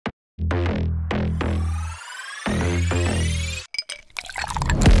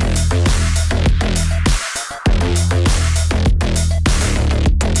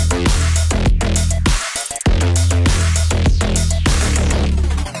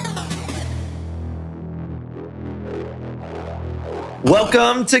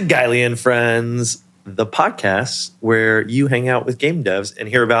Welcome to Gylee and Friends, the podcast where you hang out with game devs and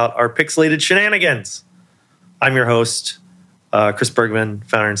hear about our pixelated shenanigans. I'm your host, Chris Bergman,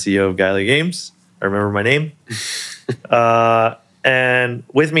 founder and CEO of Gylee Games. I remember my name. And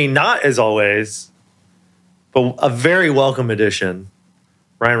with me, not as always, but a very welcome addition,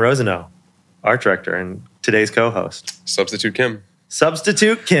 Ryan Rosenow, art director and today's co-host. Substitute Kim.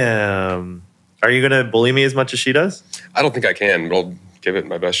 Substitute Kim. Are you going to bully me as much as she does? I don't think I can, but I'll give it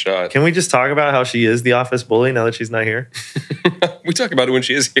my best shot. Can we just talk about how she is the office bully now that she's not here? We talk about it when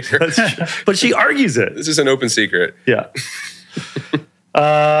she is here. But she argues it. This is an open secret. Yeah.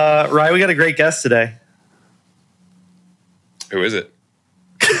 Ryan, we got a great guest today. Who is it?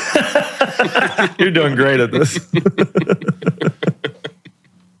 You're doing great at this.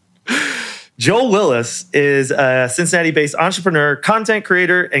 Joel Willis is a Cincinnati-based entrepreneur, content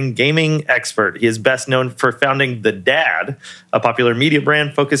creator, and gaming expert. He is best known for founding The Dad, a popular media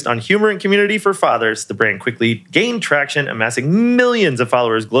brand focused on humor and community for fathers. The brand quickly gained traction, amassing millions of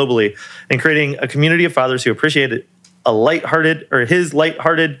followers globally, and creating a community of fathers who appreciated his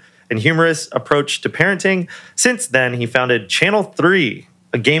lighthearted and humorous approach to parenting. Since then, he founded Channel 3,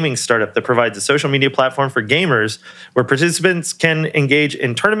 a gaming startup that provides a social media platform for gamers where participants can engage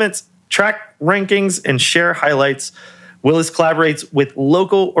in tournaments, track rankings, and share highlights. Willis collaborates with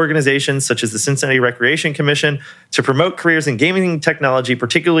local organizations such as the Cincinnati Recreation Commission to promote careers in gaming technology,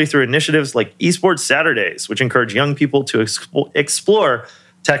 particularly through initiatives like Esports Saturdays, which encourage young people to explore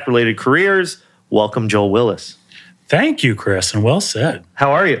tech-related careers. Welcome, Joel Willis. Thank you, Chris, and well said.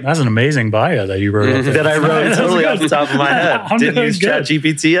 How are you? That's an amazing bio that you wrote up there. That I wrote totally off the top of my head. Didn't use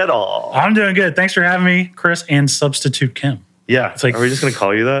ChatGPT at all. I'm doing good. Thanks for having me, Chris, and Substitute Kim. Yeah. It's like, are we just going to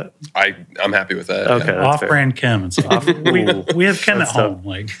call you that? I'm happy with that. Okay. Yeah. Off-brand Kim. It's we have Kim at home.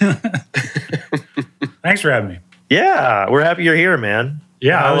 Like, thanks for having me. Yeah. We're happy you're here, man.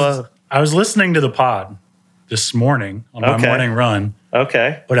 Yeah. I was listening to the pod this morning on my morning run.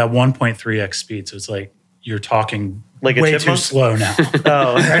 Okay. But at 1.3x speed. So it's like you're talking like a way chipmunk? too slow now.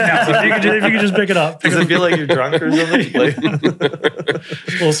 Oh. Right now. So if you could just pick it up. Does it feel like you're drunk or something? Like,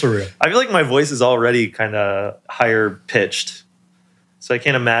 it's a little surreal. I feel like my voice is already kind of higher pitched. So I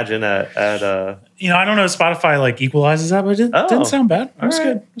can't imagine at I don't know if Spotify like equalizes that, but it didn't sound bad. That's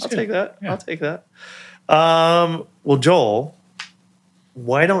good. I'll take that. Yeah. I'll take that. Well, Joel,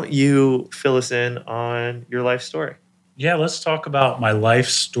 why don't you fill us in on your life story? Yeah, let's talk about my life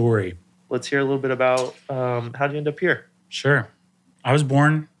story. Let's hear a little bit about how'd you end up here? Sure. I was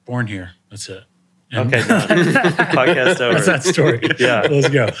born here. That's it. And okay, podcast over. That's that story. Yeah. Let's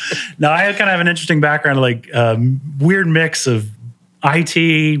go. Now, I kind of have an interesting background, like weird mix of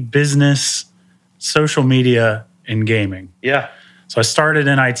IT, business, social media, and gaming. Yeah. So I started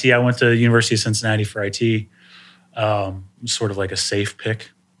in IT. I went to the University of Cincinnati for IT. Sort of like a safe pick,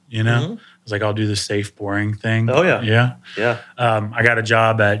 you know? Mm-hmm. I was like, I'll do the safe, boring thing. Oh, yeah. Yeah. Yeah. I got a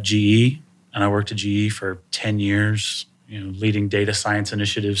job at GE, and I worked at GE for 10 years, leading data science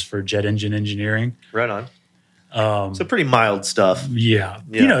initiatives for jet engine engineering. Right on. So pretty mild stuff. Yeah.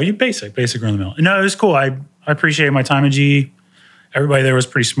 You basic run of the mill. No, it was cool. I appreciated my time at GE. Everybody there was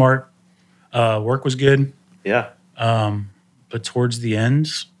pretty smart. Work was good. Yeah. But towards the end,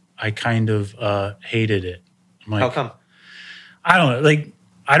 I kind of hated it. I'm like, how come? I don't know. Like,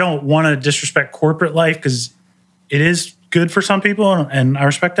 I don't want to disrespect corporate life because it is good for some people, and I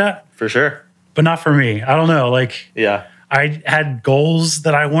respect that. For sure. But not for me. I don't know. Like, yeah. I had goals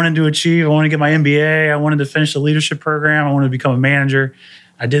that I wanted to achieve. I wanted to get my MBA. I wanted to finish the leadership program. I wanted to become a manager.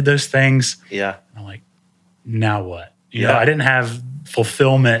 I did those things. Yeah. And I'm like, now what? You know, I didn't have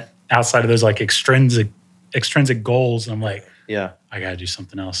fulfillment outside of those like extrinsic goals. And I'm like, yeah, I got to do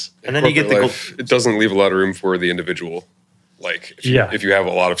something else. And then you get the goal. It doesn't leave a lot of room for the individual. Like, if you have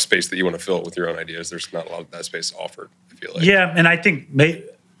a lot of space that you want to fill with your own ideas, there's not a lot of that space offered, I feel like. Yeah, and I think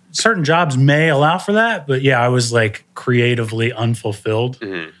certain jobs may allow for that, but yeah, I was like creatively unfulfilled.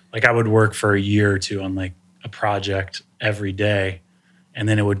 Mm-hmm. Like I would work for a year or two on like a project every day, and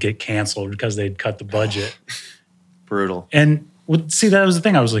then it would get canceled because they'd cut the budget. Brutal. And see, that was the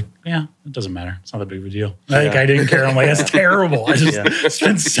thing. I was like, yeah, it doesn't matter. It's not that big of a deal. Like I didn't care. I'm like, that's terrible. I just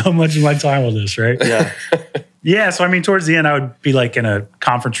spent so much of my time on this, right? Yeah. Yeah. So I mean, towards the end, I would be like in a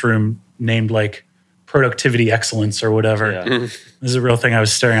conference room named like productivity excellence or whatever. Yeah. This is a real thing. I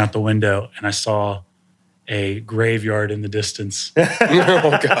was staring out the window and I saw a graveyard in the distance.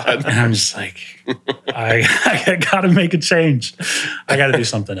 Oh God. And I'm just like, I got to make a change. I got to do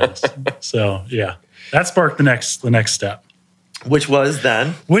something else. So yeah, that sparked the next step. Which was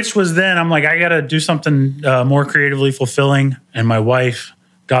then? I'm like, I got to do something more creatively fulfilling. And my wife,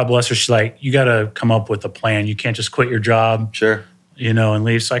 God bless her, she's like, you got to come up with a plan. You can't just quit your job. Sure. and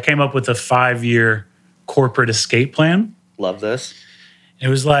leave. So I came up with a 5-year corporate escape plan. Love this. It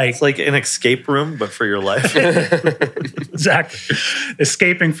was like... It's like an escape room, but for your life. Exactly.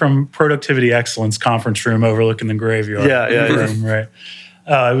 Escaping from productivity excellence conference room overlooking the graveyard. Room, right.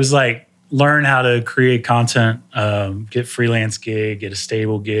 It was like learn how to create content, get freelance gig, get a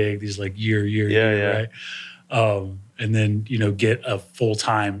stable gig, these like year, right? And then, get a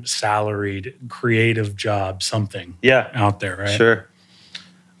full-time salaried creative job, something out there, right? Sure.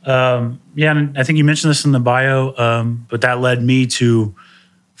 And I think you mentioned this in the bio, but that led me to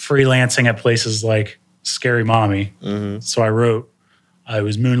freelancing at places like Scary Mommy. So I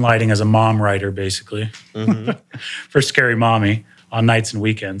was moonlighting as a mom writer, basically, for Scary Mommy on nights and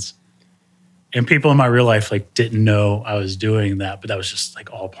weekends. And people in my real life didn't know I was doing that, but that was just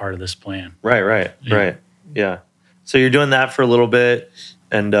all part of this plan. Right. Yeah. So you're doing that for a little bit,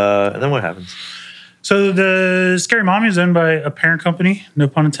 and then what happens? So the Scary Mommy is owned by a parent company, no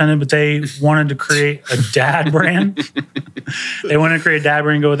pun intended, but they wanted to create a dad brand. They wanted to create a dad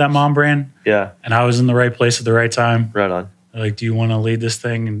brand, go with that mom brand. Yeah. And I was in the right place at the right time. Right on. They're like, do you want to lead this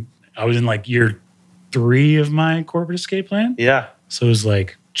thing? And I was in year 3 of my corporate escape plan. Yeah. So it was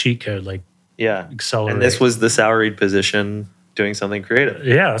cheat code, accelerate. And this was the salaried position doing something creative.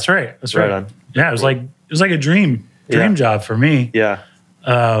 Yeah, that's right. That's right. Right on. Yeah, it was like a dream job for me. Yeah.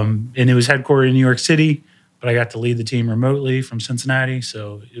 And it was headquartered in New York City, but I got to lead the team remotely from Cincinnati.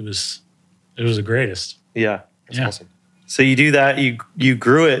 So it was the greatest. Yeah. That's awesome. So you do that, you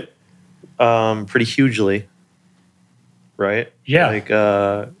grew it pretty hugely, right?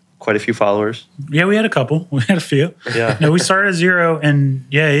 Yeah. Quite a few followers. Yeah, we had a couple. We had a few. Yeah. No, we started at 0 and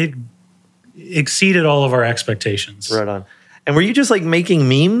it exceeded all of our expectations. Right on. And were you just making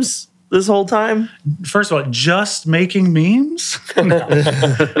memes this whole time? First of all, just making memes? No.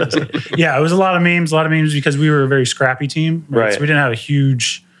 Yeah, it was a lot of memes because we were a very scrappy team. Right. So we didn't have a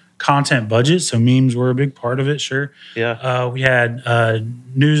huge content budget, so memes were a big part of it, sure. Yeah. We had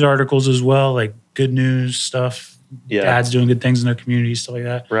news articles as well, good news stuff. Yeah. Dads doing good things in their community, stuff like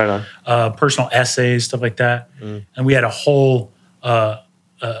that. Right on. Personal essays, stuff like that. And we had a whole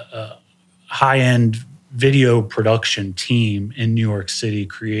high-end video production team in New York City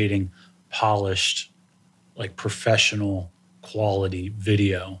creating polished, professional quality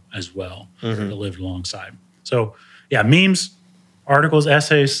video as well that lived alongside. So yeah, memes, articles,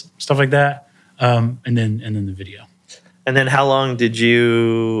 essays, stuff like that, and then the video. And then how long did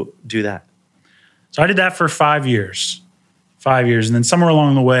you do that? So I did that for 5 years. 5 years. And then somewhere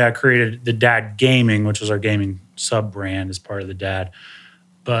along the way, I created the Dad Gaming, which was our gaming sub-brand as part of the Dad.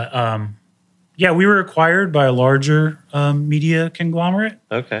 But we were acquired by a larger media conglomerate.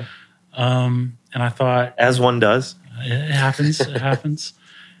 Okay. And I thought... As one does. It happens. It happens.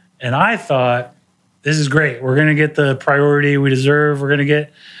 And I thought, this is great. We're going to get the priority we deserve. We're going to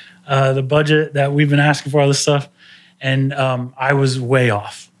get the budget that we've been asking for, all this stuff. And I was way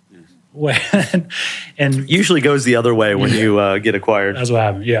off. And usually goes the other way when you get acquired. That's what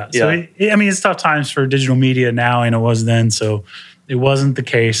happened. Yeah. So it's tough times for digital media now, and it was then. So it wasn't the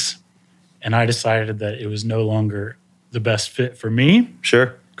case, and I decided that it was no longer the best fit for me.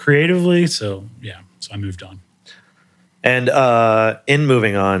 Sure. Creatively. So I moved on. And in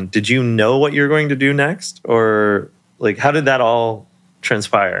moving on, did you know what you were going to do next, or how did that all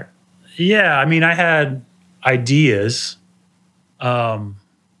transpire? Yeah, I had ideas.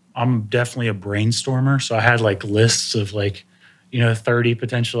 I'm definitely a brainstormer, so I had lists of 30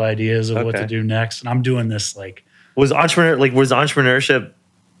 potential ideas of what to do next, and I'm doing this was entrepreneurship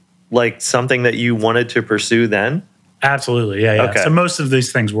something that you wanted to pursue then? Absolutely, yeah. Okay. So most of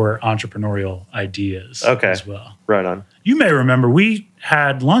these things were entrepreneurial ideas as well. Right on. You may remember we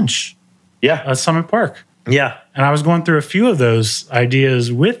had lunch at Summit Park. Yeah. And I was going through a few of those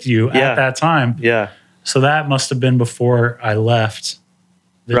ideas with you at that time. Yeah. So that must have been before I left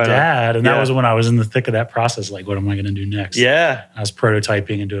the Dad. And that was when I was in the thick of that process. What am I going to do next? Yeah. I was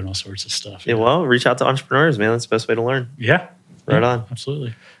prototyping and doing all sorts of stuff. Yeah, well, reach out to entrepreneurs, man. That's the best way to learn. Yeah. Right on.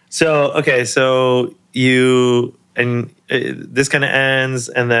 Absolutely. So, so you, and this kind of ends,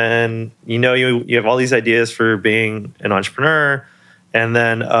 and then, you have all these ideas for being an entrepreneur. And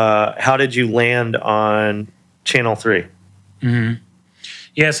then how did you land on Channel 3? Mm-hmm.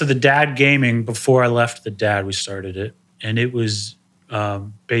 Yeah, so the Dad Gaming, before I left the Dad, we started it. And it was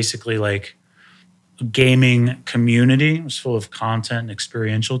basically a gaming community. It was full of content and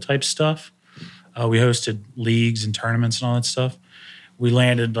experiential type stuff. We hosted leagues and tournaments and all that stuff. We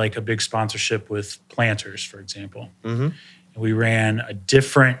landed a big sponsorship with Planters, for example. Mm-hmm. And we ran a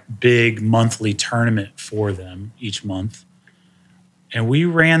different big monthly tournament for them each month. And we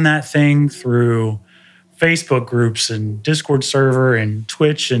ran that thing through Facebook groups and Discord server and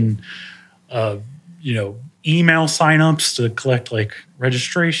Twitch and, email signups to collect like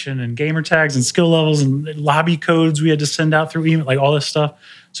registration and gamer tags and skill levels and lobby codes we had to send out through email, like all this stuff.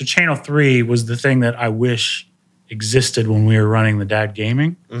 So Channel 3 was the thing that I wish existed when we were running the dad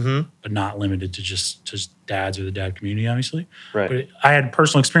gaming, but not limited to just dads or the dad community, obviously. Right. But I had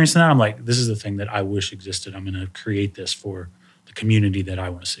personal experience in that. I'm like, this is the thing that I wish existed. I'm going to create this for the community that I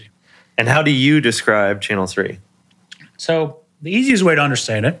want to see. And how do you describe Channel 3? So the easiest way to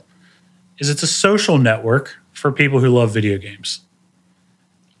understand it is it's a social network for people who love video games.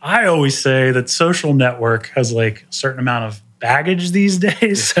 I always say that social network has like a certain amount of baggage these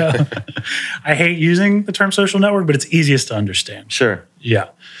days. So I hate using the term social network, but it's easiest to understand. Sure. Yeah.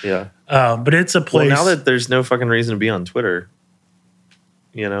 Yeah. But it's a place. Well, now that there's no fucking reason to be on Twitter,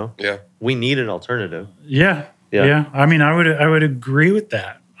 Yeah. we need an alternative. Yeah. I mean, I would agree with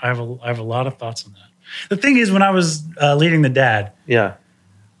that. I have a lot of thoughts on that. The thing is, when I was leading the dad,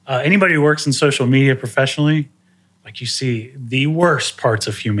 anybody who works in social media professionally, like you see the worst parts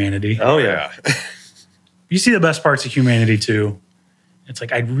of humanity. Oh yeah. You see the best parts of humanity too. It's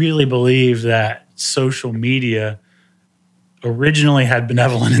like I really believe that social media originally had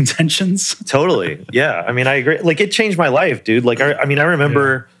benevolent intentions. Totally. Yeah. I mean, I agree. Like, it changed my life, dude. Like, I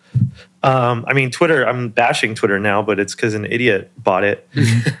remember. Twitter. I'm bashing Twitter now, but it's because an idiot bought it.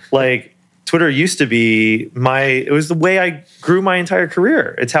 Like, Twitter used to be it was the way I grew my entire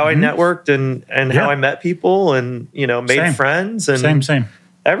career. It's how I networked and how I met people and, made friends and same.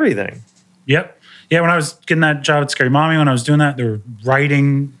 Everything. Yep. Yeah, when I was getting that job at Scary Mommy, when I was doing that, there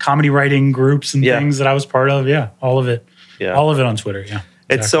were comedy writing groups and things that I was part of. Yeah, all of it. Yeah. All of it on Twitter, yeah. Exactly.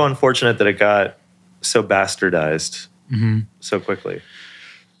 It's so unfortunate that it got so bastardized so quickly.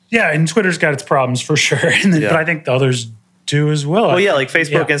 Yeah, and Twitter's got its problems for sure. But I think the others do as well. Well, yeah, like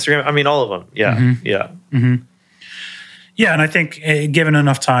Facebook, Instagram. I mean, all of them. Yeah, Yeah, and I think given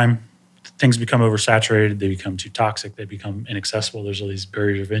enough time, things become oversaturated. They become too toxic. They become inaccessible. There's all these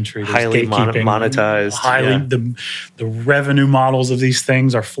barriers of entry. Highly monetized. The revenue models of these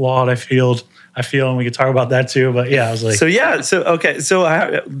things are flawed. I feel, and we could talk about that too. But yeah, I was like, So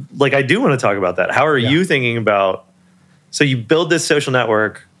I do want to talk about that. How are you thinking about? So you build this social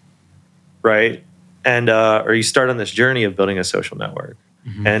network, right? And or you start on this journey of building a social network,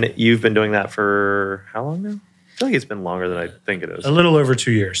 and you've been doing that for how long now? I feel like it's been longer than I think it is. A little over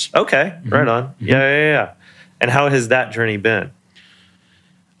 2 years. Okay, right on. Yeah. And how has that journey been?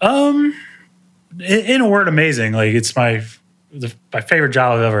 In a word, amazing. Like, it's my favorite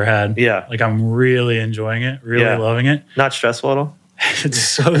job I've ever had. Yeah. Like, I'm really enjoying it, really loving it. Not stressful at all? It's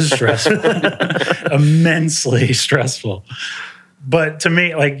so stressful. Immensely stressful. But to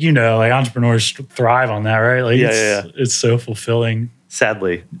me, like, entrepreneurs thrive on that, right? Like, it's so fulfilling.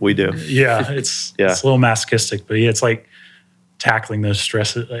 Sadly, we do. Yeah, it's a little masochistic, but it's like tackling those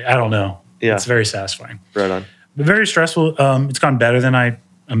stresses. Like, I don't know. Yeah. It's very satisfying. Right on. But very stressful. It's gone better than I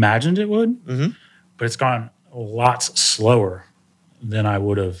imagined it would, but it's gone lots slower than I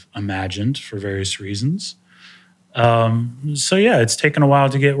would have imagined for various reasons. So yeah, it's taken a while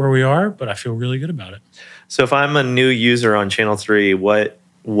to get where we are, but I feel really good about it. So if I'm a new user on Channel 3, what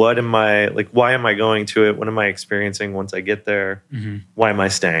am I, like, why am I going to it? What am I experiencing once I get there? Why am I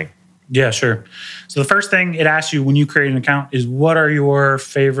staying? Yeah, sure. So the first thing it asks you when you create an account is, what are your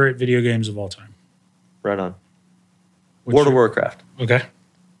favorite video games of all time? Right on. World of Warcraft. Okay.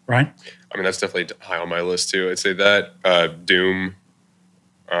 Ryan? I mean, that's definitely high on my list too. I'd say that, Doom.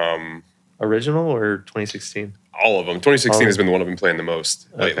 Original or 2016? All of them. 2016 has been the one I've been playing the most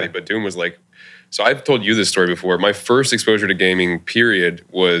lately, but Doom was like, so I've told you this story before. My first exposure to gaming, period,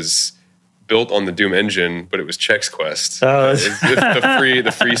 was built on the Doom engine, but it was Chex Quest.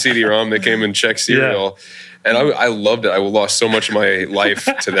 The free CD-ROM that came in Chex cereal. Yeah. And I loved it. I lost so much of my life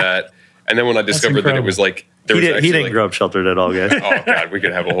to that. And then when I discovered that it was like, he didn't grow up sheltered at all, guys. Oh, God, we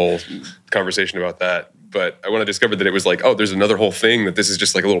could have a whole conversation about that. But when I discovered that it was like, oh, there's another whole thing that this is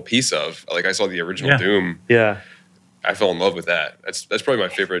just like a little piece of. Like, I saw the original Doom. Yeah. I fell in love with that. That's probably my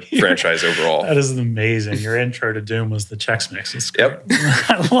favorite franchise overall. That is amazing. Your intro to Doom was the Chex Mix. It's great. Yep.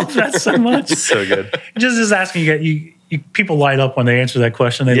 I love that so much. So good. Just asking you, people light up when they answer that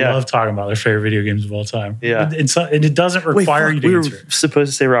question. They love talking about their favorite video games of all time. Yeah. And it doesn't require you to answer it. We were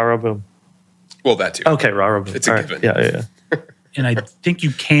supposed to say Rah Rah Boom. Well, that too. Okay, Rah Rah Boom. It's a given. Yeah. And I think you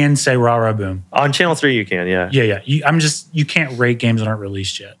can say Rah Rah Boom. On Channel 3 you can, yeah. Yeah. You can't rate games that aren't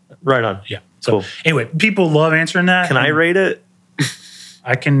released yet. Right on. Yeah. So anyway, people love answering that. Can I rate it?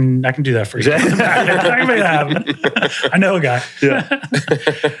 I can do that for you. I can make that happen. I know a guy. Yeah.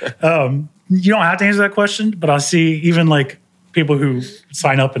 You don't have to answer that question, but I see even like people who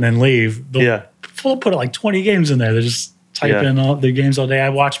sign up and then leave. put like 20 games in there. They just type in all the games all day. I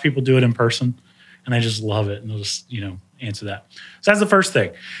watch people do it in person, and I just love it. And they'll just, answer that. So that's the first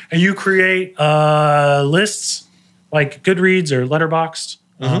thing. And you create lists like Goodreads or Letterboxd,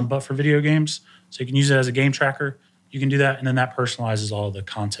 but for video games. So you can use it as a game tracker. You can do that, and then that personalizes all the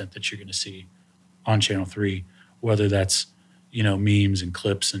content that you're going to see on Channel 3, whether that's, memes and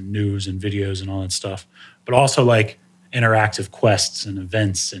clips and news and videos and all that stuff, but also like interactive quests and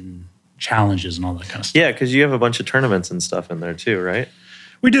events and challenges and all that kind of stuff. Yeah, because you have a bunch of tournaments and stuff in there too, right?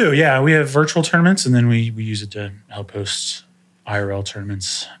 We do, yeah. We have virtual tournaments, and then we use it to help host IRL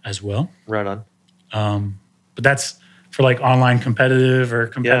tournaments as well. Right on. But that's for like online competitive or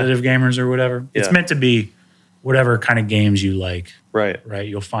competitive gamers or whatever. Yeah. It's meant to be whatever kind of games you like. Right.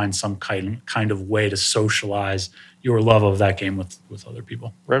 You'll find some kind of way to socialize your love of that game with other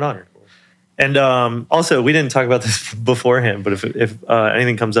people. Right on. And also, we didn't talk about this beforehand, but if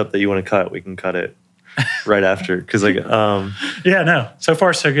anything comes up that you want to cut, we can cut it right after. Because so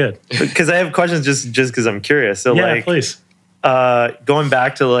far so good. Because I have questions just because I'm curious. So please. Going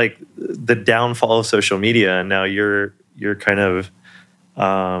back to like the downfall of social media, and now you're kind of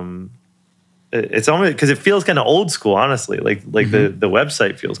it's almost because it feels kind of old school, honestly. Like the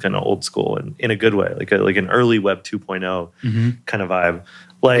website feels kind of old school and in a good way, like an early Web 2.0 kind of vibe.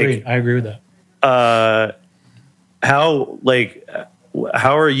 Like I agree with that. How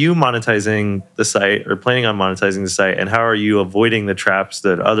are you monetizing the site or planning on monetizing the site, and how are you avoiding the traps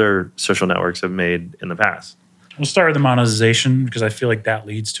that other social networks have made in the past? We'll start with the monetization because I feel like that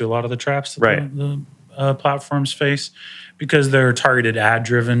leads to a lot of the traps that the platforms face, because they're targeted ad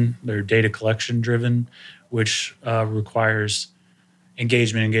driven, they're data collection driven, which requires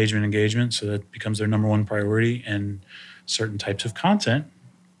engagement. So that becomes their number one priority, and certain types of content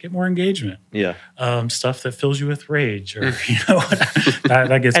get more engagement. Yeah. Stuff that fills you with rage, or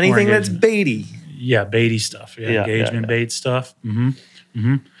that gets anything more that's baity. Yeah, baity stuff. Yeah, engagement bait stuff.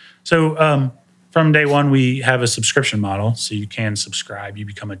 So from day one, we have a subscription model, so you can subscribe. You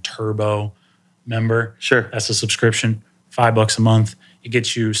become a Turbo member. Sure. That's a subscription, $5 a month. It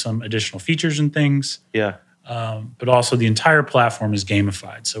gets you some additional features and things. Yeah. But also the entire platform is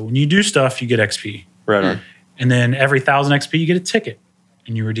gamified. So when you do stuff, you get XP. Right on. And then every 1,000 XP, you get a ticket.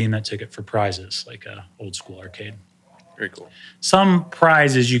 And you redeem that ticket for prizes, like a old school arcade. Very cool. Some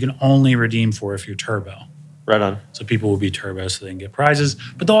prizes you can only redeem for if you're Turbo. Right on. So people will be Turbo so they can get prizes,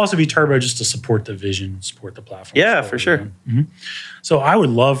 but they'll also be Turbo just to support the vision, support the platform. Yeah, for sure. So I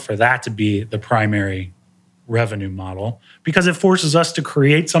would love for that to be the primary revenue model, because it forces us to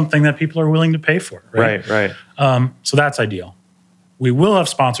create something that people are willing to pay for. Right. So that's ideal. We will have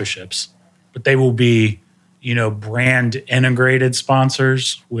sponsorships, but they will be, brand integrated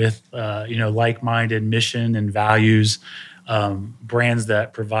sponsors with, like-minded mission and values, brands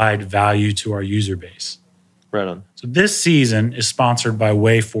that provide value to our user base. Right on. So this season is sponsored by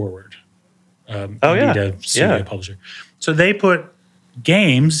Way Forward. Publisher. So they put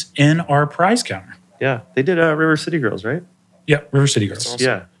games in our prize counter. Yeah, they did River City Girls, right? Yeah, River City Girls. Awesome.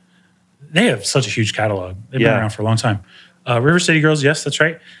 Yeah. They have such a huge catalog. They've been around for a long time. River City Girls, yes, that's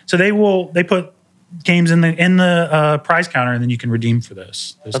right. So they put games in the prize counter, and then you can redeem for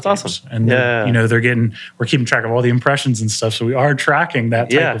those that's games. Awesome. And we're keeping track of all the impressions and stuff, so we are tracking that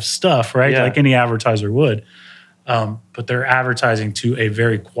type of stuff, right? Like any advertiser would. But they're advertising to a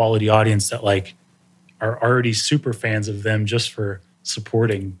very quality audience that are already super fans of them just for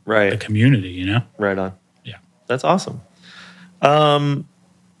supporting the community, Right on. Yeah. That's awesome. We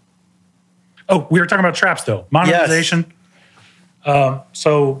were talking about traps though. Monetization. Yes.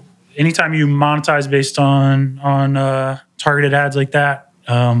 So anytime you monetize based on targeted ads like that,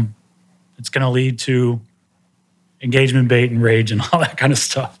 it's going to lead to engagement bait and rage and all that kind of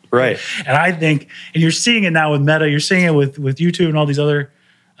stuff. Right. And I think, and you're seeing it now with Meta, you're seeing it with YouTube and all these other,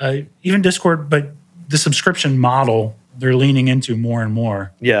 even Discord, but the subscription model they're leaning into more and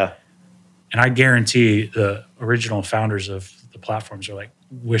more. Yeah. And I guarantee the original founders of the platforms are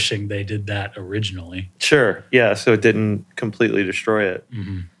wishing they did that originally. Sure. Yeah. So it didn't completely destroy it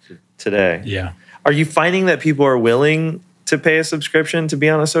today. Yeah. Are you finding that people are willing to pay a subscription to be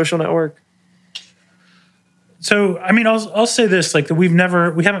on a social network? So, I mean, I'll say this, we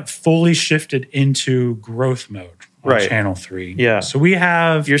haven't fully shifted into growth mode on Channel 3. Yeah. So we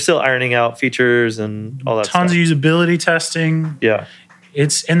have... You're still ironing out features and all that stuff. Tons of usability testing. Yeah.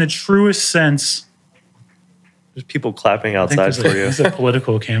 It's in the truest sense... There's people clapping outside for you. It's a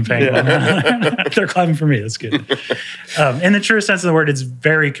political campaign. They're clapping for me. That's good. In the truest sense of the word, it's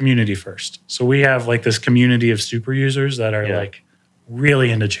very community first. So we have this community of super users that are really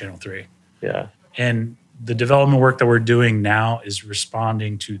into Channel 3. Yeah. And the development work that we're doing now is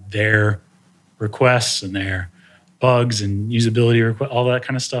responding to their requests and their bugs and usability, all that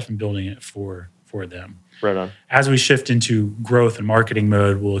kind of stuff, and building it for them. Right on. As we shift into growth and marketing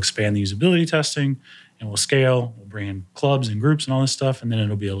mode, we'll expand the usability testing and we'll scale. We'll bring in clubs and groups and all this stuff, and then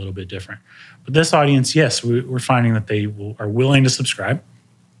it'll be a little bit different. But this audience, yes, we're finding that they are willing to subscribe.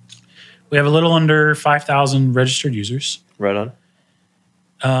 We have a little under 5,000 registered users. Right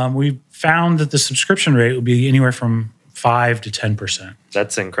on. We found that the subscription rate will be anywhere from 5 to 10%.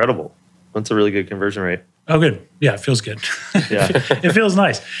 That's incredible. That's a really good conversion rate. Oh, good. Yeah, it feels good. Yeah. It feels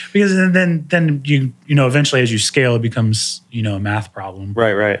nice because then you eventually as you scale, it becomes, a math problem.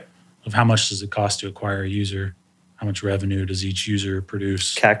 Right. Of how much does it cost to acquire a user? How much revenue does each user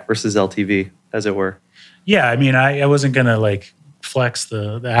produce? CAC versus LTV, as it were. Yeah, I mean, I wasn't going to flex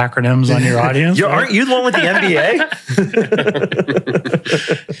the acronyms on your audience. Aren't you the one with the MBA?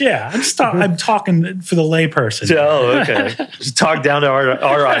 Yeah, I'm talking for the layperson. Oh, okay. Just talk down to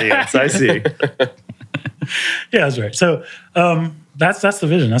our audience. I see. Yeah, that's right. So that's the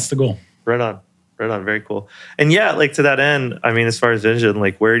vision. That's the goal. Right on. Very cool. And yeah, to that end, I mean, as far as vision,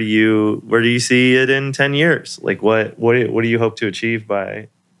 where do you see it in 10 years? What do you hope to achieve by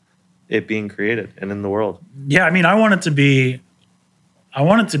it being created and in the world? Yeah, I mean, I want it to be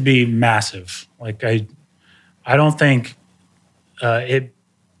massive. I don't think it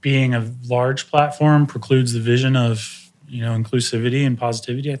being a large platform precludes the vision of inclusivity and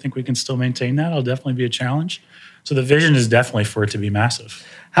positivity. I think we can still maintain that. It'll definitely be a challenge. So the vision is definitely for it to be massive.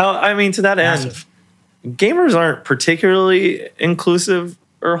 To that end, gamers aren't particularly inclusive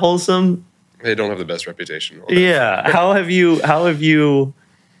or wholesome. They don't have the best reputation. Yeah. How have you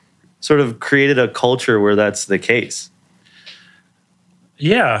sort of created a culture where that's the case?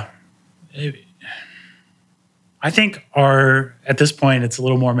 Yeah. I think at this point, it's a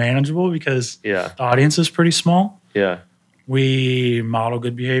little more manageable because the audience is pretty small. Yeah. We model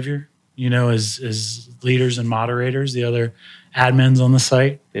good behavior, as leaders and moderators, the other admins on the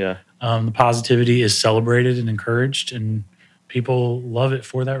site. Yeah. The positivity is celebrated and encouraged, and people love it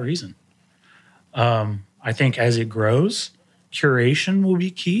for that reason. I think as it grows, curation will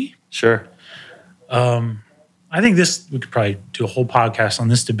be key. Sure. I think we could probably do a whole podcast on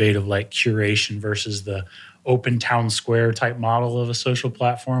this debate of curation versus the open town square type model of a social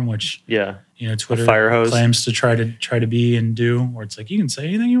platform, which Twitter claims to try to be and do, where it's you can say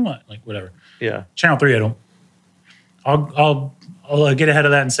anything you want, whatever. Yeah. Channel 3, I'll get ahead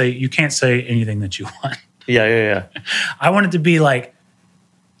of that and say you can't say anything that you want. Yeah. I want it to be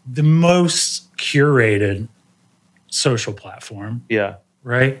the most curated social platform. Yeah.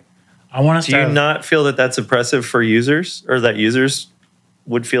 Right? I want us to. Do you not feel that that's oppressive for users, or that users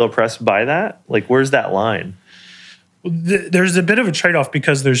would feel oppressed by that? Where's that line? There's a bit of a trade-off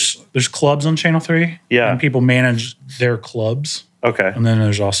because there's clubs on Channel 3. Yeah. And people manage their clubs. Okay. And then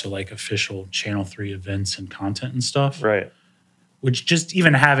there's also official Channel 3 events and content and stuff. Right. Which just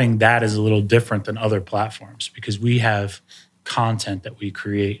even having that is a little different than other platforms because we have content that we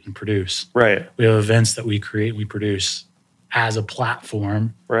create and produce. Right. We have events that we create and we produce as a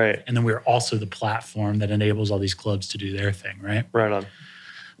platform. Right. And then we're also the platform that enables all these clubs to do their thing, right? Right on.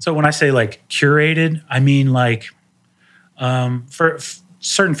 So when I say curated, I mean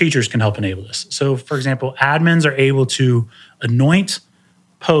certain features can help enable this. So for example, admins are able to anoint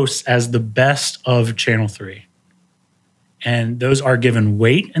posts as the best of Channel 3. And those are given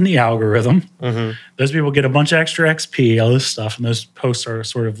weight in the algorithm. Mm-hmm. Those people get a bunch of extra XP, all this stuff, and those posts are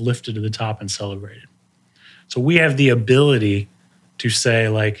sort of lifted to the top and celebrated. So we have the ability to say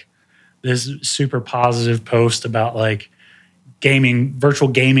this super positive post about virtual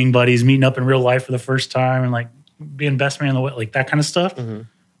gaming buddies meeting up in real life for the first time and being best man in the way, that kind of stuff. Mm-hmm.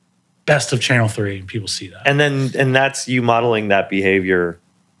 Best of Channel 3, and people see that. And that's you modeling that behavior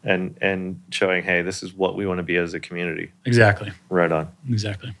and showing, hey, this is what we want to be as a community. Exactly. Right on.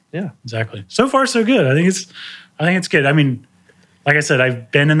 Exactly. Yeah. Exactly. So far, so good. I think it's good. I mean, like I said, I've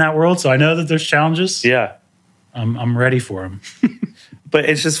been in that world, so I know that there's challenges. Yeah. I'm ready for them. But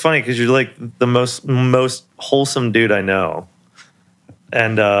it's just funny because you're the most wholesome dude I know.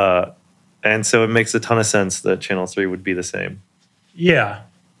 And so it makes a ton of sense that Channel 3 would be the same. Yeah.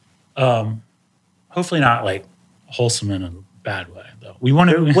 Hopefully not wholesome in a bad way, though. We want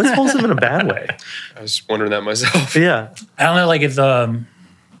to. What's wholesome in a bad way? I was wondering that myself. Yeah. I don't know, if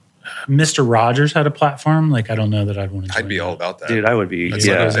Mr. Rogers had a platform, I don't know that I'd want to. I'd be all about that. Dude, I would be.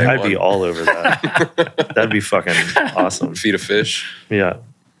 I'd be all over that. That'd be fucking awesome. Feed a fish. Yeah.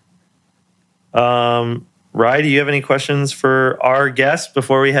 Rye, do you have any questions for our guest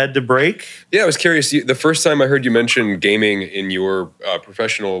before we head to break? Yeah, I was curious. The first time I heard you mention gaming in your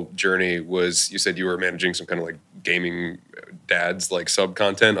professional journey was you said you were managing some kind of like gaming dads like sub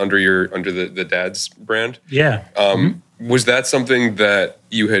content under the dads brand. Yeah. Was that something that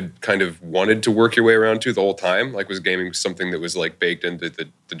you had kind of wanted to work your way around to the whole time? Like, was gaming something that was like baked into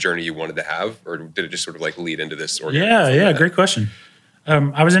the journey you wanted to have, or did it just sort of like lead into this? Yeah, great question.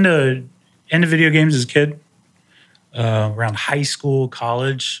 I was into video games as a kid. Around high school,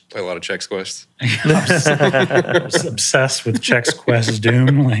 college. Play a lot of Chex Quest. I was obsessed with Chex Quest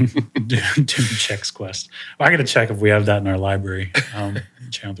Doom, like Doom Chex Quest. Well, I got to check if we have that in our library,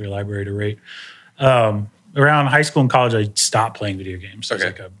 Channel 3 library to rate. Around high school and college, I stopped playing video games. So It was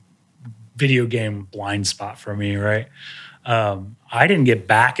like a video game blind spot for me, right? I didn't get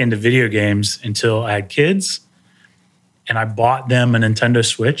back into video games until I had kids, and I bought them a Nintendo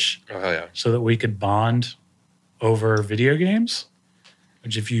Switch so that we could bond over video games,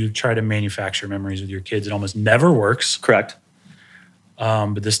 which if you try to manufacture memories with your kids, it almost never works. Correct.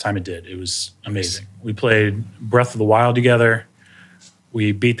 But this time it did. It was amazing. We played Breath of the Wild together.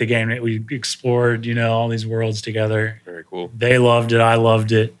 We beat the game. We explored, all these worlds together. Very cool. They loved it. I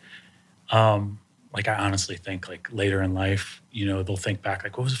loved it. Like, I honestly think, like, later in life, they'll think back,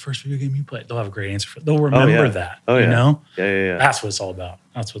 like, what was the first video game you played? They'll have a great answer for it. They'll remember that, you know? Yeah. That's what it's all about.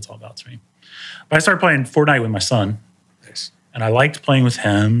 That's what it's all about to me. But I started playing Fortnite with my son. Nice. And I liked playing with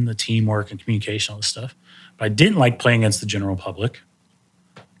him, the teamwork and communication, all this stuff. But I didn't like playing against the general public.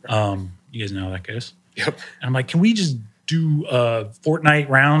 You guys know how that goes. Yep. And I'm like, can we just do a Fortnite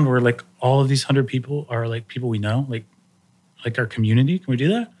round where, like, all of these 100 people are, like, people we know? Like our community? Can we do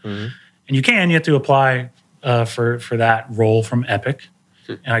that? Mm-hmm. And you can. You have to apply for that role from Epic.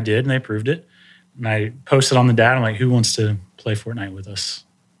 And I did, and they approved it. And I posted on the dad. I'm like, who wants to play Fortnite with us?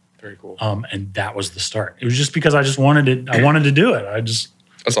 Very cool. And that was the start. It was just because I just wanted it. I wanted to do it. I just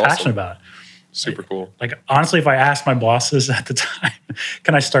was passionate about it. Super cool. Like, honestly, if I asked my bosses at the time,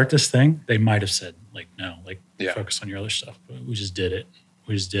 can I start this thing? They might have said, like, no, like, focus on your other stuff. But we just did it.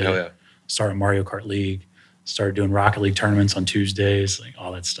 Yeah. Started Mario Kart League. Started doing Rocket League tournaments on Tuesdays, like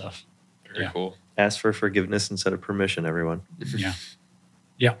all that stuff. Very cool. Ask for forgiveness instead of permission, everyone. Yeah.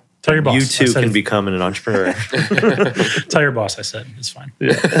 Tell your boss. You too can become an entrepreneur. Tell your boss I said it's fine.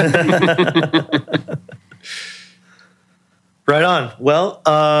 Yeah. Right on. Well,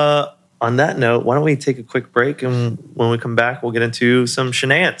 on that note, why don't we take a quick break, and when we come back, we'll get into some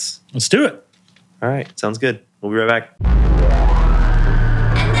shenanigans. Let's do it. All right. Sounds good. We'll be right back.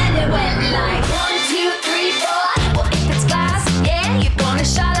 And then it went like 1, 2, 3, 4. Well, if it's glass, yeah, you're gonna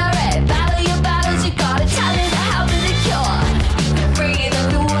shatter it. Battle your battles, you got a talent. How to the cure? You can breathe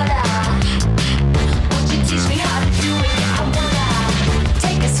underwater. Won't you teach me how to do it? Yeah, I wanna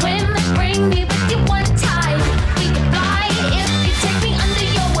take a swim and bring me with you one time. We can fly if you take me under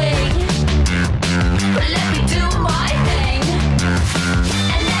your wing. But let me do my thing.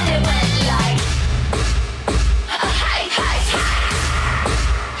 And then it went like, hey, hey, hey.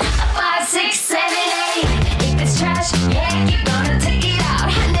 5, 6, 7, 8. If it's trash, yeah, you're gonna take it out.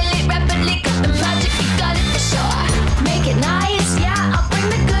 Handle it rapidly, got the magic, you got it for sure. Make it nice, yeah, I'll bring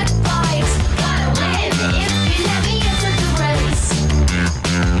the good vibes. Gotta win if you let me into the race.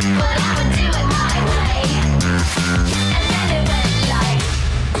 But I'ma do it my way. And then it went like,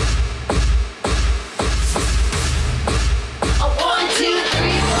 1, 2,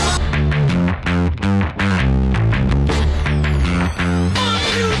 3, 4.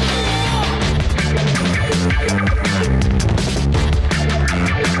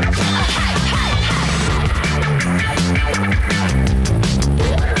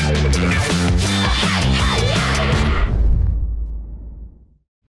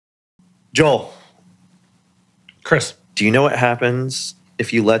 Joel, Chris, do you know what happens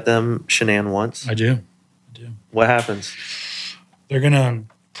if you let them shenan once? I do. What happens? They're going to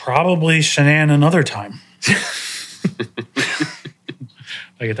probably shenan another time. Did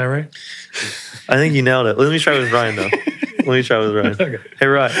I get that right? I think you nailed it. Let me try with Ryan, though. Okay. Hey,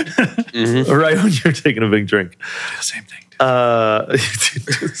 Ryan. Right when you're taking a big drink. Do the same thing.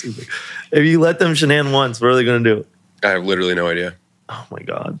 If you let them shenan once, what are they going to do? I have literally no idea. Oh, my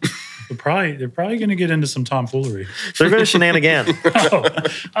God. They're probably going to get into some tomfoolery. They're going to shenan again.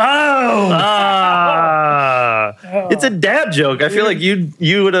 It's a dad joke. I feel like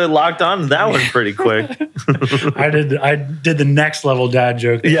you would have locked on to that one pretty quick. I did the next level dad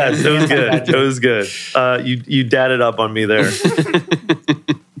joke. Yes, it was good. It was good. You dadded up on me there.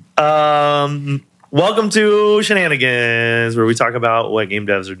 Welcome to Shenanigans, where we talk about what game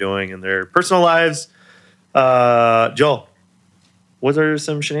devs are doing in their personal lives. Joel, what are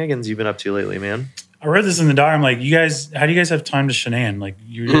some shenanigans you've been up to lately, man? I read this in the doc. I'm like, how do you guys have time to shenan? Like,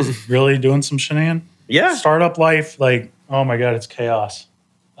 you're just really doing some shenan? Yeah. Startup life, like, oh my God, it's chaos.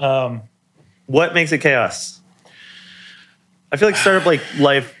 What makes it chaos? I feel like startup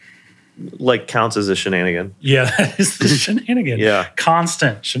life counts as a shenanigan. Yeah, that is the shenanigan. Yeah.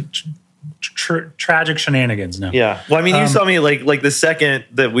 Constant tragic shenanigans now. Yeah. Well, I mean, you saw me like the second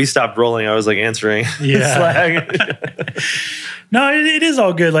that we stopped rolling, I was like answering. Yeah. Slack. No, it is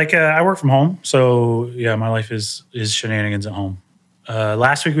all good. Like I work from home, so yeah, my life is shenanigans at home.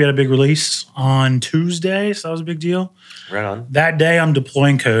 Last week we had a big release on Tuesday, so that was a big deal. Right on. That day I'm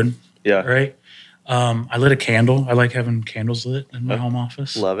deploying code. Yeah. Right. I lit a candle. I like having candles lit in my home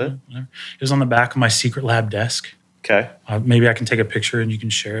office. Love it. It was on the back of my secret lab desk. Okay. Maybe I can take a picture and you can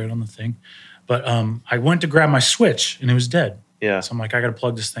share it on the thing. But I went to grab my switch and it was dead. Yeah. So I'm like, I got to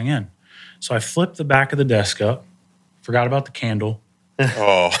plug this thing in. So I flipped the back of the desk up, forgot about the candle.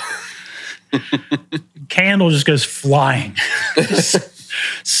 Oh. Candle just goes flying. Just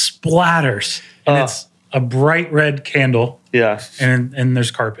splatters. And it's a bright red candle. Yeah. And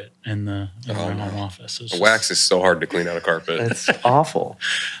there's carpet in my home office. The wax is so hard to clean out a carpet. It's awful.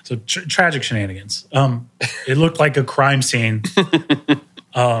 So tragic shenanigans. It looked like a crime scene.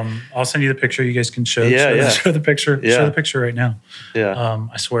 I'll send you the picture. You guys can show. Show the picture. Yeah. Show the picture right now. Yeah.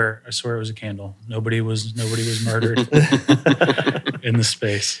 I swear it was a candle. Nobody was murdered in the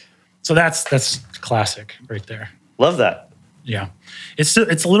space. So that's classic right there. Love that. Yeah, it's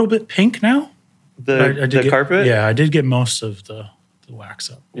a little bit pink now. The carpet? Yeah, I did get most of the wax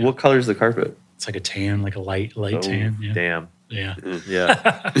up. Yeah. What color is the carpet? It's like a tan, like a light tan. Yeah. Damn. Yeah.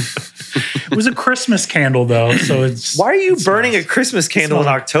 Yeah. It was a Christmas candle though, so it's. Why are you burning a Christmas candle in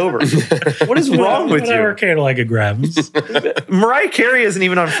October? What is wrong with Whatever you? candle I could grab. Mariah Carey isn't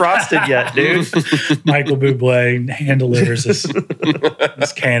even unfrosted yet, dude. Michael Bublé hand delivers this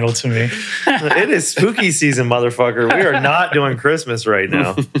candle to me. It is spooky season, motherfucker. We are not doing Christmas right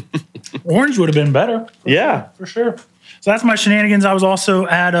now. Orange would have been better. Yeah. For sure. So that's my shenanigans. I was also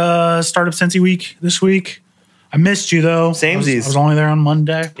at Startup Cincy Week this week. I missed you though. Samesies. I was only there on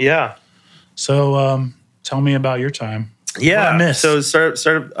Monday. Yeah. So tell me about your time. Yeah. What I missed. So Startup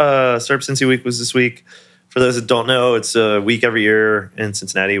Cincy Week was this week. For those that don't know, it's a week every year in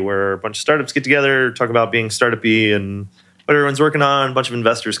Cincinnati where a bunch of startups get together, talk about being startup-y and what everyone's working on. A bunch of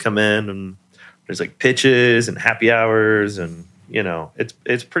investors come in and there's like pitches and happy hours and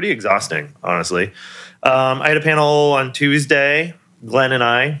it's pretty exhausting, honestly. I had a panel on Tuesday, Glenn and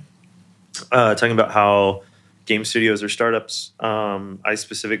I, talking about how game studios are startups. I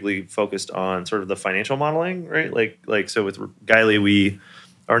specifically focused on sort of the financial modeling, right? Like so with Gylee,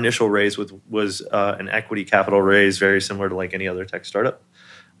 our initial raise was an equity capital raise, very similar to like any other tech startup.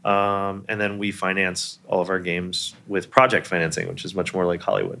 And then we finance all of our games with project financing, which is much more like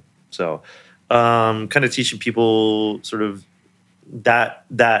Hollywood. So kind of teaching people sort of that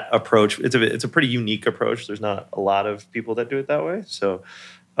approach. It's a pretty unique approach. There's not a lot of people that do it that way. So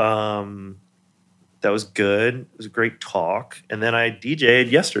that was good. It was a great talk. And then I DJ'd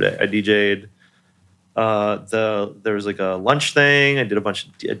yesterday. I DJ'd there was like a lunch thing. I did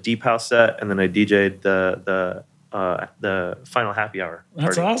a deep house set, and then I DJ'd the final happy hour.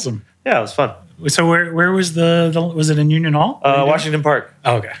 That's party. awesome. Yeah, it was fun. So where was was it in Union Hall? Washington Park.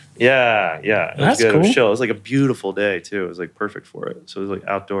 Oh, okay. Yeah. It was That's good. cool. It was chill. It was like a beautiful day too. It was like perfect for it. So it was like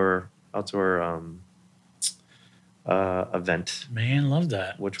outdoor event. Man, love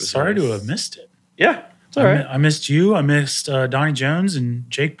that. Which was sorry nice. to have missed it. Yeah, it's all right. I missed you. I missed Donnie Jones and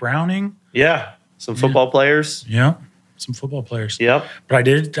Jake Browning. Yeah, some football players. Yeah, some football players. Yep. But I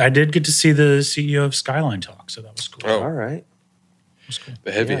did get to see the CEO of Skyline talk, so that was cool. Oh. All right. That was cool.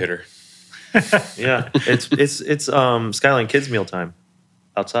 The heavy hitter. Yeah, it's Skyline Kids meal time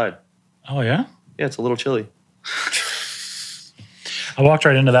outside. Oh yeah. Yeah, it's a little chilly. I walked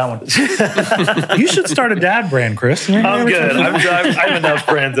right into that one. You should start a dad brand, Chris. I'm good. I have enough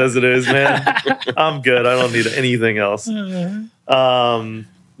brands as it is, man. I'm good. I don't need anything else. Yeah,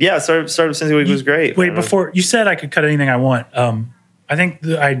 Startup Cincy Week was great. Wait, before you said I could cut anything I want. I think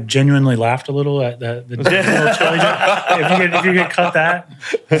I genuinely laughed a little at the little chili joke. If you could cut that,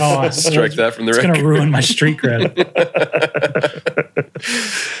 strike that from the record. It's going to ruin my street cred.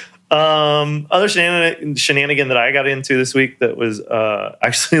 Other shenanigan that I got into this week that was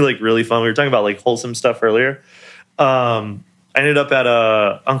actually like really fun. We were talking about like wholesome stuff earlier. I ended up at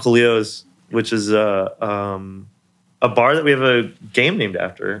Uncle Leo's, which is a bar that we have a game named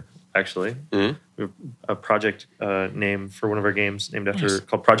after. Actually, we have a project name for one of our games named after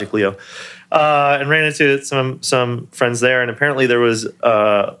called Project Leo, and ran into some friends there. And apparently there was this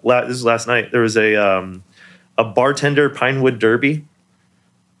was last night. There was a bartender Pinewood Derby.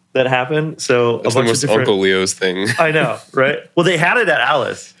 that happened. So It's the most Uncle Leo's thing. I know, right? Well, they had it at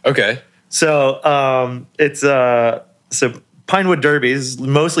Alice. Okay. So it's so Pinewood Derbies,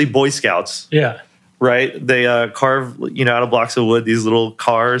 mostly Boy Scouts, Yeah. right? They carve, out of blocks of wood, these little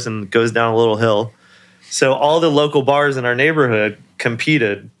cars, and it goes down a little hill. So all the local bars in our neighborhood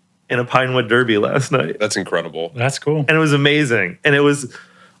competed in a Pinewood Derby last night. That's incredible. That's cool. And it was amazing. And it was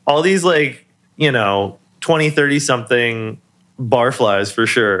all these 20, 30 something barflies for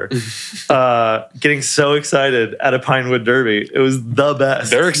sure. Getting so excited at a Pinewood Derby. It was the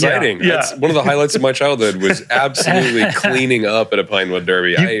best. They're exciting. Yeah. That's one of the highlights of my childhood was absolutely cleaning up at a Pinewood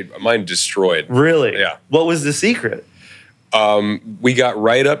Derby. Mine destroyed. Really? Yeah. What was the secret? We got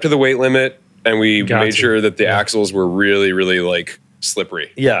right up to the weight limit and we Got made to. sure that the axles were really, really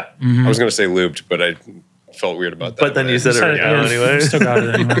slippery. Yeah. I was going to say lubed, but I felt weird about that. But then you said it right now anyway. Still got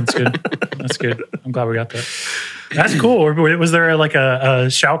it anyway. That's good. That's good. I'm glad we got that. That's cool. Was there like a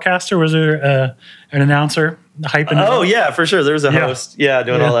shoutcaster? Was there an announcer hyping? Oh, yeah, for sure. There was a host. Yeah,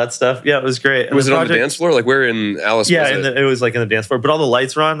 doing all that stuff. Yeah, it was great. And Was the it on the dance floor? Like where in Alice Yeah, was it? it was like in the dance floor. But all the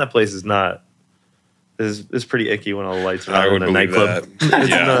lights were on. That place is not. It's pretty icky when all the lights are on I would in a believe nightclub. that. It's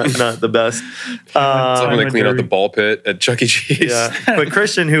Yeah. not the best. It's like when they clean out the ball pit at Chuck E. Cheese. Yeah, but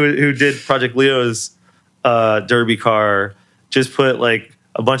Christian, who did Project Leo's derby car, just put like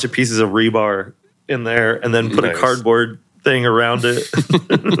a bunch of pieces of rebar in there, and then put a Nice. cardboard thing around it.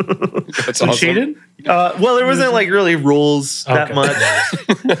 That's Who awesome. cheated? Well, there wasn't like really rules that Okay.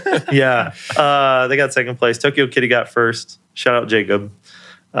 much. Yeah, they got second place. Tokyo Kitty got first. Shout out Jacob.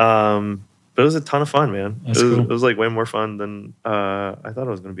 But it was a ton of fun, man. That's it was, cool. It was like way more fun than I thought it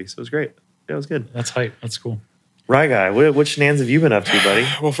was going to be. So it was great. Yeah, it was good. That's hype. That's cool. Right, guy. What shenanigans have you been up to, buddy?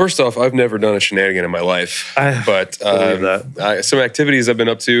 Well, first off, I've never done a shenanigan in my life, I but believe that. some activities I've been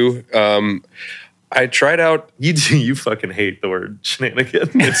up to. I tried out. You fucking hate the word shenanigan.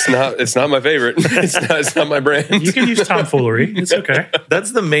 It's not my favorite. It's not my brand. You can use tomfoolery. It's okay.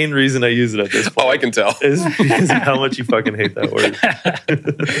 That's the main reason I use it at this point. Oh, I can tell. Is because of how much you fucking hate that word.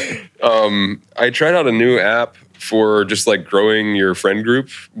 I tried out a new app for just like growing your friend group,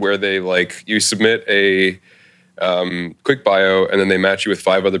 where they like you submit a quick bio and then they match you with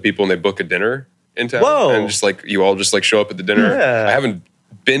 5 other people and they book a dinner in town. Whoa. And just like you all just like show up at the dinner. Yeah. I haven't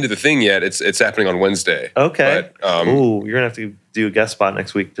been to the thing yet. It's happening on Wednesday. Okay. But, Ooh, you're gonna have to do a guest spot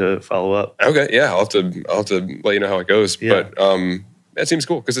next week to follow up. okay. Yeah. I'll have to let you know how it goes. Yeah. But that seems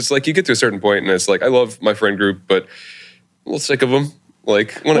cool because it's like you get to a certain point and it's like I love my friend group, but I'm a little sick of them.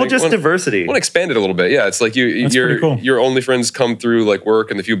 Like Diversity. I want to expand it a little bit. Yeah, it's like That's pretty cool. your only friends come through like work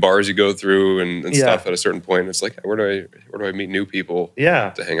and the few bars you go through and Yeah. stuff at a certain point. It's like where do I meet new people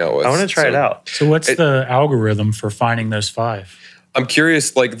Yeah. to hang out with? I want to try it out. So what's the algorithm for finding those 5? I'm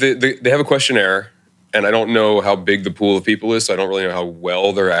curious. Like they have a questionnaire, and I don't know how big the pool of people is, so I don't really know how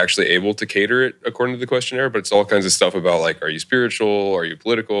well they're actually able to cater it according to the questionnaire. But it's all kinds of stuff about like, are you spiritual? Are you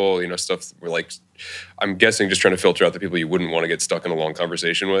political? Stuff where like, I'm guessing just trying to filter out the people you wouldn't want to get stuck in a long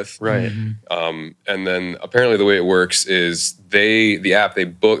conversation with. Right. And then apparently the way it works is they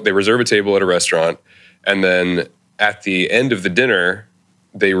reserve a table at a restaurant, and then at the end of the dinner,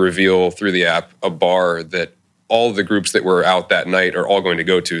 they reveal through the app a bar that all the groups that were out that night are all going to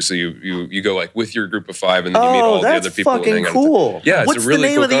go to. So you go like with your group of 5 and then you meet all the that's other people. fucking and hang out. cool. Yeah, it's What's a really the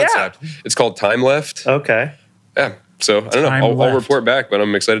name cool of the concept. It's called Time Left. Okay. Yeah. So I don't know. Time I'll Left. report back, but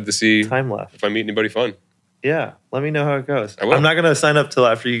I'm excited to see Time left. if I meet anybody fun. Yeah. Let me know how it goes. I will. I'm not gonna sign up till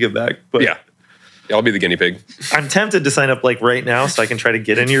after you get back. But Yeah. I'll be the guinea pig. I'm tempted to sign up like right now so I can try to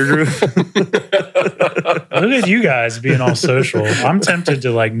get in your group. Look at you guys being all social. I'm tempted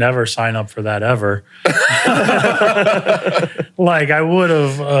to like never sign up for that ever. Like I would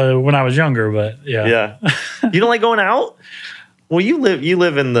have when I was younger, but yeah. Yeah. You don't like going out? Well, you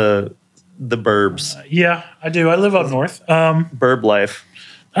live in the burbs. Yeah, I do. I live up north. Burb life.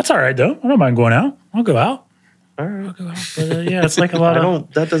 That's all right though. I don't mind going out. I'll go out. All right. I'll go out. But yeah, it's like a lot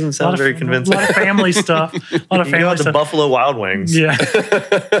of That doesn't sound very convincing. A lot of family stuff. A lot of You go family out to stuff. Buffalo Wild Wings. Yeah.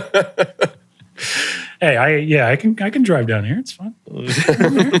 Hey, I can drive down here. It's fine.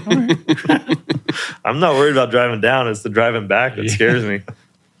 I'm not worried about driving down. It's the driving back that scares me.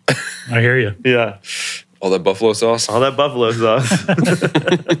 I hear you. Yeah. All that buffalo sauce. All that buffalo sauce.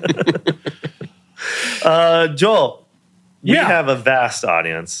 Joel, we Yeah. have a vast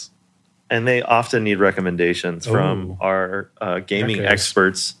audience, and they often need recommendations from Ooh. our gaming Okay.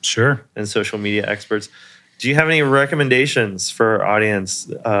 experts Sure. and social media experts. Do you have any recommendations for our audience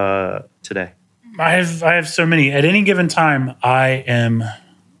today? I have so many. At any given time, I am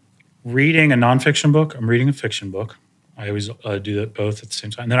reading a nonfiction book. I'm reading a fiction book. I always do that both at the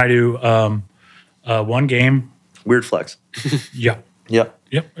same time. And then I do one game. Weird flex. Yeah. Yep.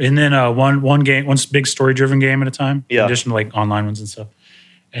 Yep. And then one big story-driven game at a time, Yeah. in addition to like online ones and stuff.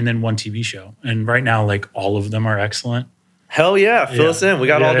 And then one TV show. And right now, like all of them are excellent. Hell yeah. Fill us in. We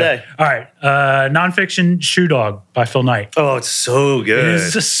got all day. All right. Nonfiction Shoe Dog by Phil Knight. Oh, it's so good. It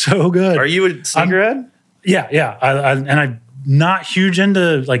is just so good. Are you a sneakerhead? Yeah. I'm not huge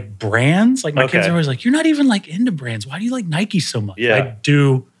into like brands. Like my kids are always like, you're not even like into brands. Why do you like Nike so much? Yeah. I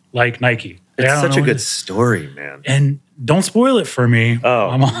do like Nike. It's such a good story, man. And don't spoil it for me. Oh.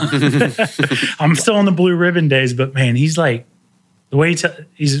 I'm still on the Blue Ribbon days, but man, he's like, the way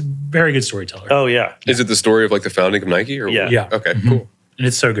he's a very good storyteller. Oh, yeah. Is it the story of like the founding of Nike? Or Yeah. Yeah. Okay, cool. And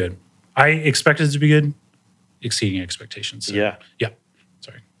it's so good. I expected it to be good, exceeding expectations. So, Yeah. Yeah.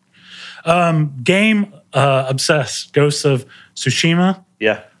 Sorry. Game Obsessed, Ghosts of Tsushima.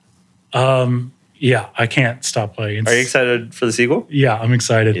 Yeah. Yeah, I can't stop playing. Are you excited for the sequel? Yeah, I'm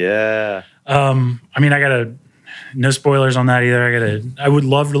excited. Yeah. I mean, no spoilers on that either. I would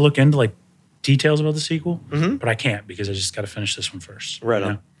love to look into like details about the sequel, but I can't because I just got to finish this one first. Right you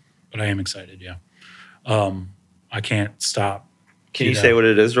on. know? But I am excited, yeah. I can't stop. Can you say what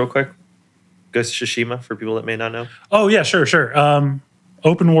it is real quick? Ghost of Tsushima for people that may not know. Oh, yeah, sure.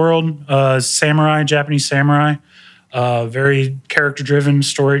 Open world, samurai, Japanese samurai, very character-driven,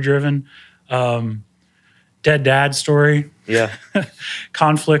 story-driven, dead dad story. Yeah.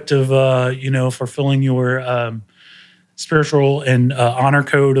 Conflict of, fulfilling your spiritual and honor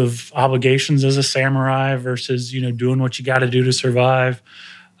code of obligations as a samurai versus, doing what you got to do to survive.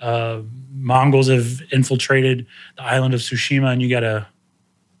 Mongols have infiltrated the island of Tsushima and you got to,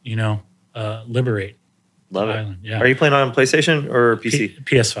 liberate Love the it. island. Yeah. Are you playing on PlayStation or PC?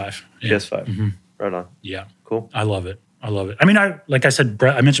 PS5. Yeah. PS5. Right on. Yeah. Cool. I love it. I mean, I mentioned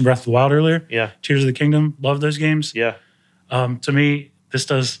Breath of the Wild earlier. Yeah. Tears of the Kingdom. Love those games. Yeah. To me, this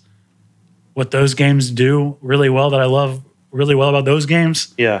does what those games do really well that I love really well about those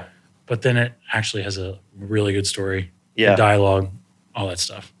games. Yeah. But then it actually has a really good story. Yeah. Dialogue, all that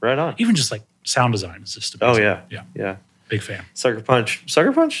stuff. Right on. Even just like sound design is just Oh, amazing. yeah. Yeah. Yeah. Big fan. Sucker Punch.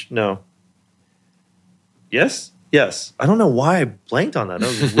 Sucker Punch? No. Yes? Yes. I don't know why I blanked on that.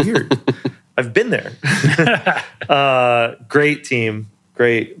 That was weird. I've been there. Great team.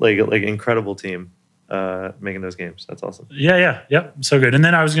 Great, like incredible team making those games. That's awesome. Yeah. Yep. So good. And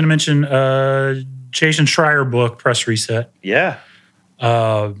then I was going to mention Jason Schreier book, Press Reset. Yeah.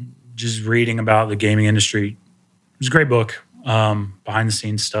 Just reading about the gaming industry. It was a great book. Behind the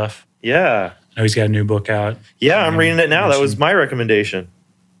scenes stuff. Yeah. I know he's got a new book out. Yeah, I'm reading it now. That was my recommendation.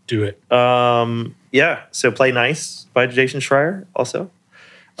 Do it. Yeah. So Play Nice by Jason Schreier also.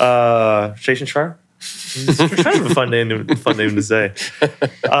 Jason Schreier? It's kind of a fun name to say.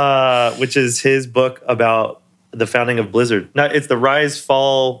 Which is his book about the founding of Blizzard. No, it's the Rise,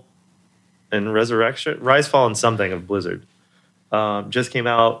 Fall, and Resurrection. Rise, Fall, and something of Blizzard. Just came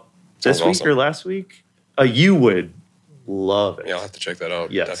out this Sounds week awesome. or last week. You would love it. Yeah, I'll have to check that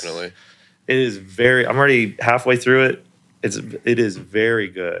out. Yes. Definitely. It is I'm already halfway through it. It is very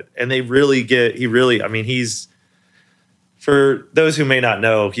good. And he's, for those who may not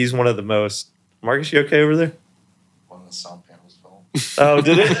know, he's one of the most, Marcus, you okay over there? One of the sound panels fell. Oh,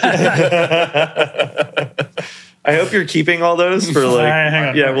 did it? I hope you're keeping all those for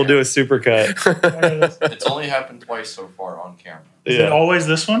Hang on. we'll do a super cut. It's only happened twice so far on camera. Is it always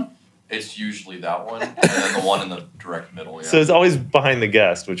this one? It's usually that one, and then the one in the direct middle. Yeah. So it's always behind the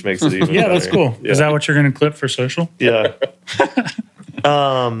guest, which makes it even Yeah, that's better. cool. Yeah. Is that what you're going to clip for social? Yeah.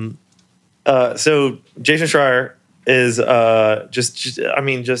 So Jason Schreier is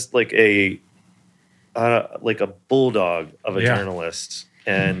just like a bulldog of a journalist,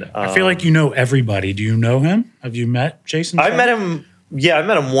 and I feel like you know everybody. Do you know him? Have you met Jason? I met him. Yeah, I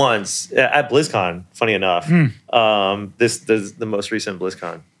met him once at BlizzCon. Funny enough, this the most recent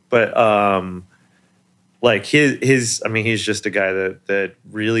BlizzCon, but like his. I mean, he's just a guy that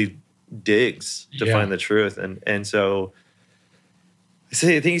really digs to find the truth, and so I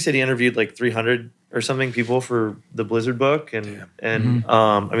think he said he interviewed like 300 or something people for the Blizzard book, and I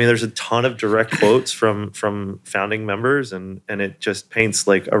mean, there's a ton of direct quotes from founding members, and it just paints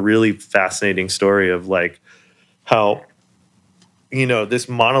like a really fascinating story of like how, this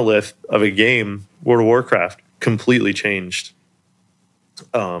monolith of a game, World of Warcraft, completely changed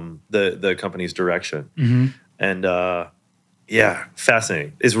the company's direction. And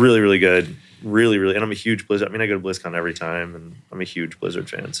fascinating. It's really, really good. Really, really. And I'm a huge Blizzard. I mean, I go to BlizzCon every time, and I'm a huge Blizzard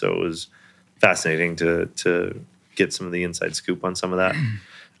fan. So it was fascinating to get some of the inside scoop on some of that.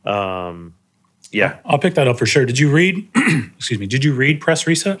 I'll pick that up for sure. Did you read? Excuse me. Did you read Press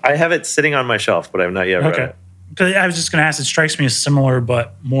Reset? I have it sitting on my shelf, but I have not yet read it. Because I was just going to ask. It strikes me as similar,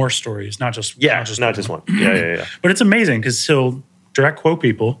 but more stories, not just Not just one. Yeah. But it's amazing because he'll direct quote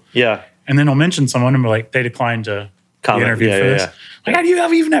people. Yeah. And then I'll mention someone and be like, they declined to Comment. be interviewed for this. Like, how do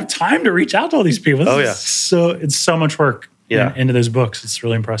you even have time to reach out to all these people? So it's so much work into those books. It's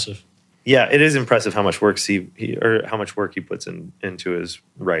really impressive. Yeah, it is impressive how much work how much work he puts into his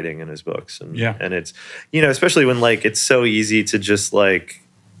writing and his books. And it's, especially when like it's so easy to just like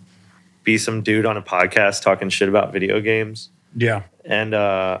be some dude on a podcast talking shit about video games. Yeah. And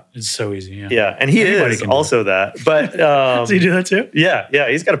it's so easy. Yeah. Yeah. And Anybody is also that. But does he do that too? Yeah. Yeah.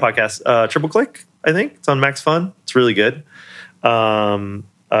 He's got a podcast, Triple Click, I think. It's on Max Fun. It's really good. That's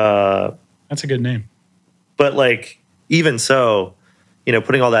a good name. But like, even so,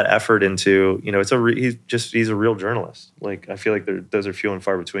 putting all that effort into, he's a real journalist. Like, I feel like those are few and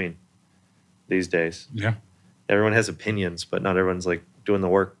far between these days. Yeah. Everyone has opinions, but not everyone's like doing the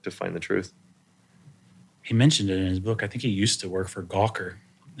work to find the truth. He mentioned it in his book. I think he used to work for Gawker,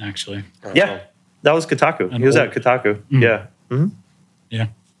 actually. Yeah. That was Kotaku. He was at Kotaku. Mm-hmm. Yeah. Mm-hmm. Yeah.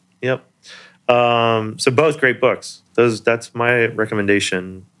 Yep. So both great books. That's my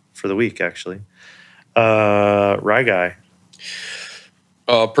recommendation for the week, actually. Rye Guy.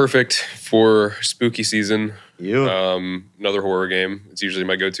 Perfect for spooky season. Yeah. Another horror game. It's usually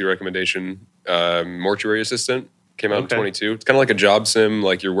my go-to recommendation. Mortuary Assistant came out in 22. It's kind of like a job sim.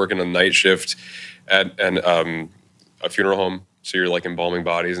 Like you're working a night shift at a funeral home. So you're like embalming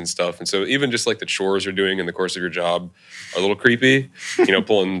bodies and stuff. And so even just like the chores you're doing in the course of your job are a little creepy,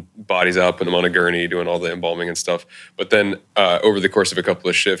 pulling bodies out, putting them on a gurney, doing all the embalming and stuff. But then over the course of a couple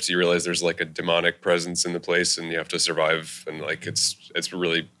of shifts, you realize there's like a demonic presence in the place and you have to survive. And like, it's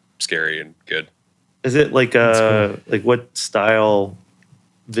really scary and good. Is it like like what style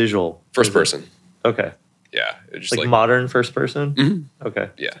visual? First person. Okay. Yeah. It's just like modern first person? Mm-hmm. Okay.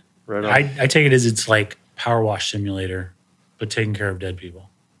 Yeah. Right on. I take it as it's like Power Wash Simulator, but taking care of dead people.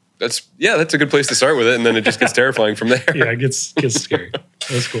 That's a good place to start with it, and then it just gets terrifying from there. Yeah, it gets scary.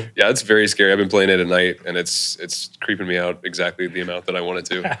 That's cool. Yeah, it's very scary. I've been playing it at night, and it's creeping me out exactly the amount that I want it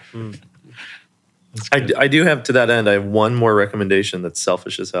to. I do have, to that end, I have one more recommendation that's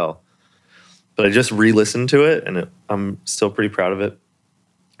selfish as hell. But I just re-listened to it, and I'm still pretty proud of it.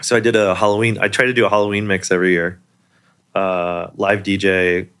 So I try to do a Halloween mix every year. Live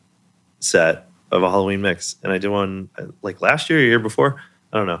DJ set of a Halloween mix. And I did one like last year or year before.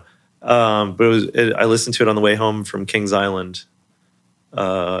 I don't know. But I listened to it on the way home from Kings Island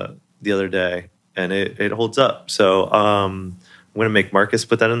the other day, and it holds up. So I'm going to make Marcus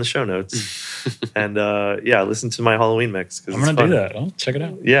put that in the show notes. And listen to my Halloween mix. I'm going to do that. I'll check it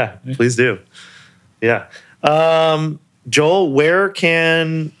out. Yeah, please do. Yeah. Joel, where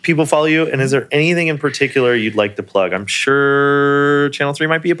can people follow you? And is there anything in particular you'd like to plug? I'm sure Channel 3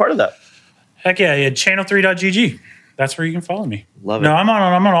 might be a part of that. Heck yeah, channel3.gg. That's where you can follow me. Love it. No, I'm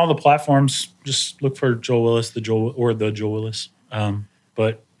on all the platforms. Just look for Joel Willis, the Joel Willis.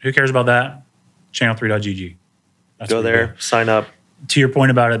 But who cares about that? Channel3.gg. Go there, sign up. To your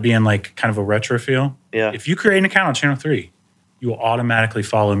point about it being like kind of a retro feel. Yeah. If you create an account on Channel 3, you will automatically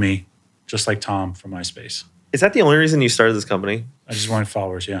follow me, just like Tom from MySpace. Is that the only reason you started this company? I just wanted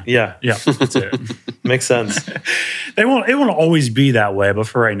followers, yeah. Yeah. Yeah, that's it. Makes sense. It won't always be that way, but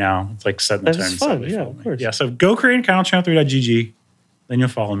for right now, it's like set in the That's terms. fun, yeah, of course. Yeah, so go create an account on channel3.gg, then you'll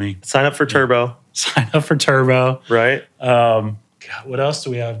follow me. Sign up for Turbo. Sign up for Turbo. Right. God, what else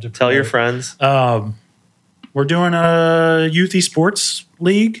do we have to Tell your friends. We're doing a youth esports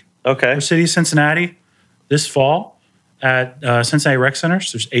league Okay. for City of Cincinnati this fall at Cincinnati Rec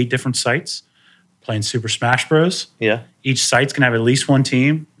Centers. There's 8 different sites playing Super Smash Bros. Yeah. Each site's going to have at least one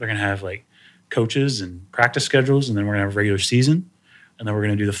team. They're going to have like coaches and practice schedules, and then we're going to have a regular season. And then we're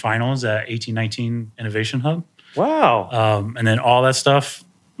going to do the finals at 1819 Innovation Hub. Wow. And then all that stuff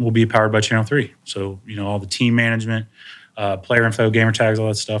will be powered by Channel 3. So, all the team management, player info, gamer tags, all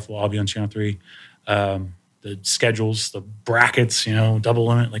that stuff will all be on Channel 3. The schedules, the brackets, double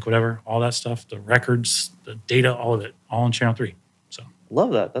limit, like whatever, all that stuff, the records, the data, all of it, all on Channel 3. So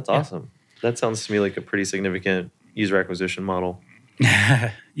Love that. That's awesome. That sounds to me like a pretty significant user acquisition model.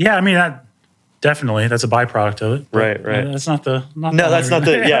 Yeah, I mean, definitely, that's a byproduct of it. Right. That's not the...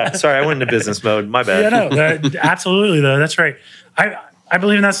 Yeah, sorry, I went into business mode. My bad. Yeah, no, absolutely, though. That's right. I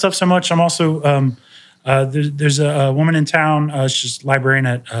believe in that stuff so much. I'm also... there's a woman in town, she's a librarian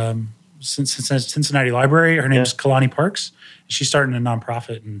at Cincinnati Library. Her name's Kalani Parks. She's starting a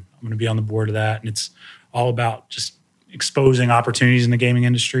nonprofit, and I'm going to be on the board of that. And it's all about just exposing opportunities in the gaming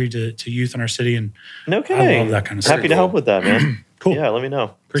industry to youth in our city. And no kidding. I love that kind of stuff. Happy to help with that, man. Cool. Yeah, let me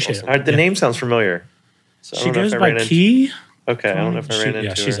know. Appreciate awesome. it. All right, the name sounds familiar. So She goes by Key. Okay, I don't know if I ran into her.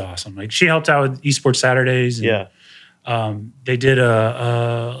 Yeah, she's awesome. Like, she helped out with Esports Saturdays. And, yeah. they did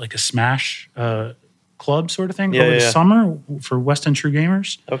a Smash club sort of thing Yeah, over the yeah. summer for West End True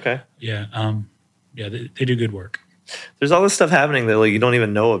Gamers. Okay. Yeah. They do good work. There's all this stuff happening that like you don't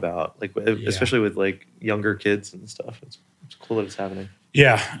even know about, like especially with like younger kids and stuff. It's cool that it's happening.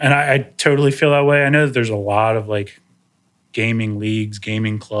 Yeah, and I totally feel that way. I know that there's a lot of like gaming leagues,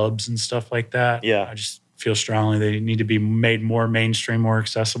 gaming clubs, and stuff like that. Yeah. I just feel strongly they need to be made more mainstream, more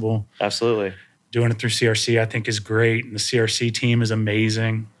accessible. Absolutely. Doing it through CRC, I think, is great. And the CRC team is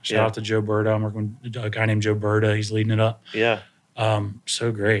amazing. Shout out to Joe Berta. I'm working with a guy named Joe Berta. He's leading it up. Yeah.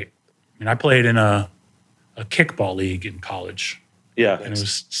 So great. I mean, I played in a kickball league in college. Yeah. And it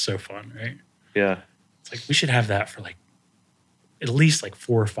was so fun, right? Yeah. It's like we should have that for like at least like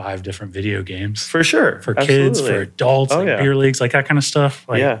 4 or 5 different video games. For sure. For kids, Absolutely. for adults, like beer leagues, like that kind of stuff.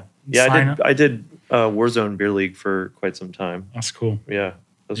 Like, yeah. Yeah, sign up. I did Warzone Beer League for quite some time. That's cool. Yeah.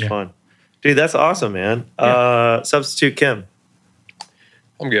 It was fun. Dude, that's awesome, man. Substitute Kim.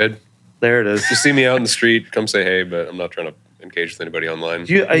 I'm good. There it is. Just see me out in the street, come say hey, but I'm not trying to engage with anybody online.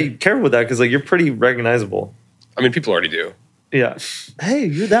 I careful with that because like you're pretty recognizable. I mean, people already do. Yeah. Hey,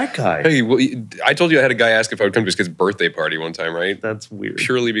 you're that guy. Hey, well, I told you I had a guy ask if I would come to his kid's birthday party one time, right? That's weird.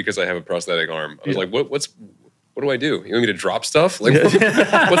 Purely because I have a prosthetic arm. I was like, what do I do? You want me to drop stuff? Like, what's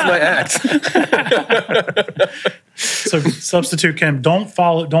my act? So Substitute Kim, don't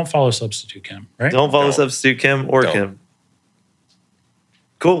follow Substitute Kim, right? Don't follow Substitute Kim or Kim.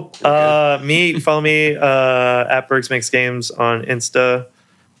 Cool. Follow me at Bergs Makes Games on Insta.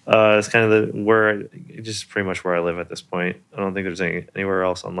 It's kind of just pretty much where I live at this point. I don't think there's anywhere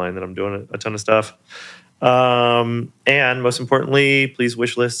else online that I'm doing a ton of stuff. And most importantly, please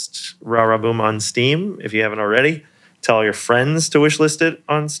wishlist Rah Rah Boom on Steam if you haven't already. Tell all your friends to wishlist it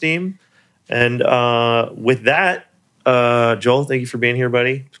on Steam. And with that, Joel, thank you for being here,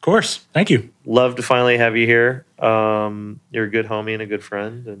 buddy. Of course. Thank you. Love to finally have you here. You're a good homie and a good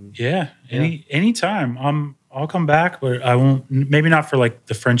friend. And anytime. I'll come back, but I won't. Maybe not for like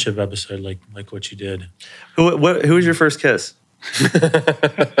the friendship episode, like what you did. Who was your first kiss?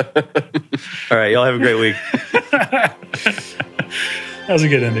 All right, y'all have a great week. That was a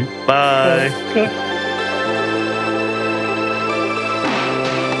good ending. Bye.